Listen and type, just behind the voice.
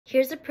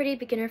Here's a pretty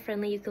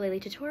beginner-friendly ukulele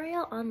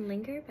tutorial on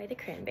Linger by the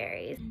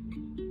Cranberries.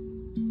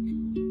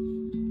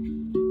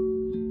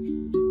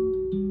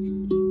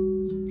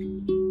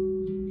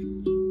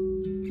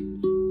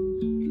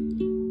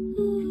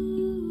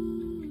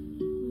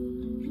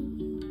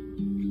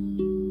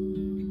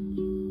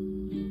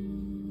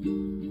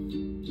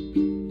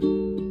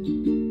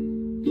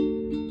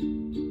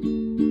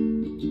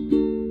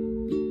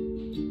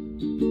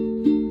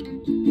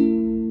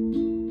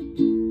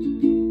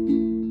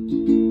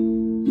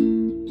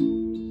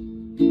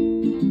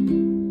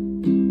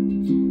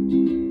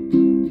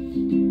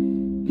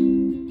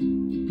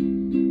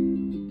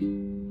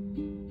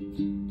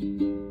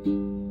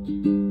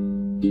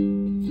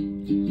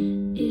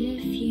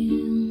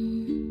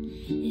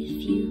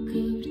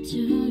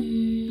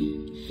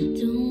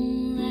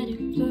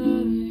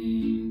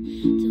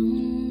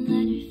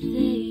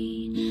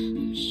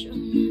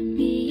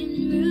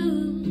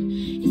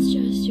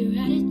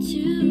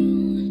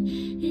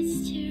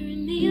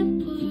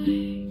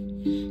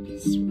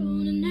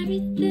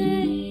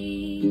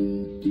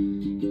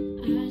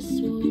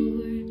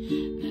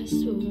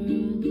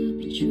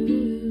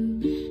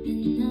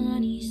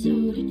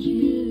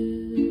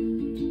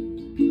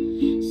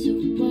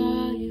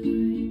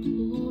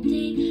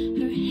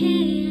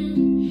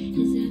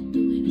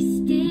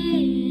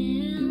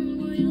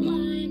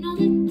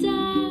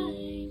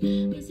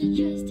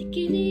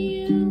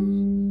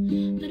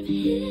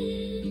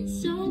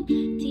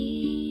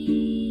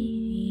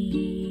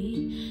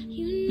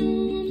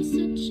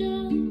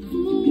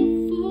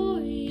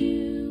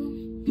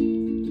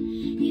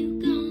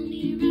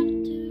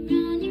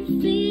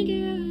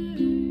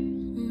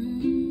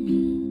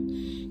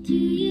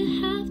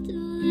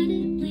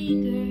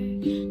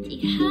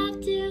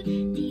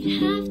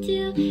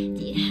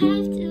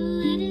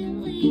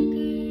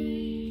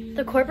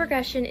 The chord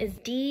progression is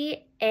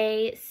D,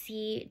 A,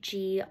 C,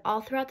 G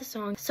all throughout the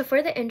song. So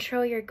for the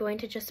intro, you're going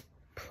to just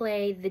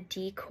play the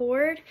D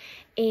chord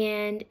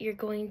and you're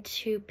going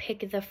to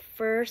pick the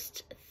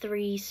first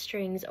 3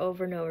 strings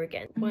over and over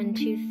again. 1,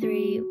 2,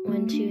 3,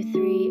 1, 2,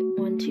 3,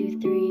 1,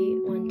 2, 3,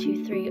 1,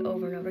 2, 3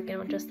 over and over again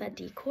on just that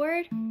D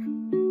chord.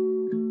 And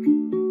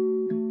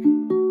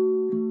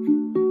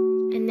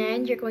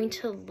then you're going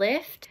to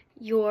lift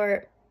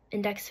your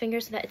index finger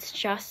so that it's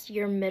just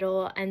your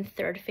middle and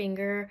third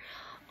finger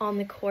on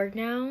the chord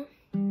now.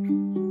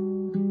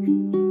 And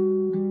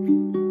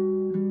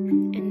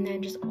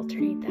then just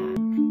alternate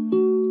that.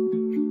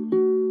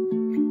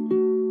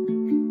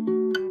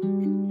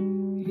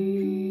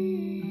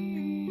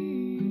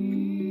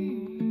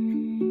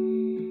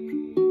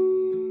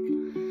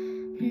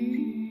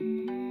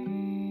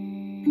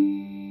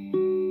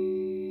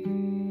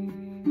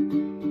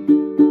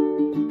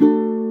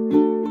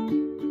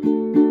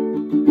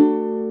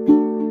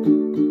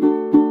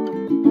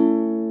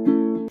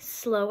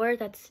 Slower,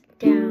 that's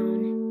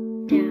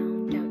down,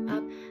 down, down,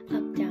 up,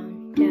 up,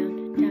 down,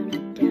 down, down,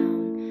 up,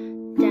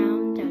 down,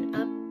 down, down,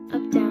 up,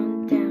 up,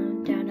 down,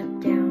 down, down, up,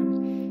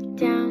 down,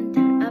 down,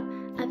 down, up,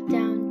 up,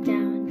 down,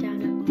 down,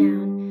 down, up,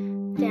 down.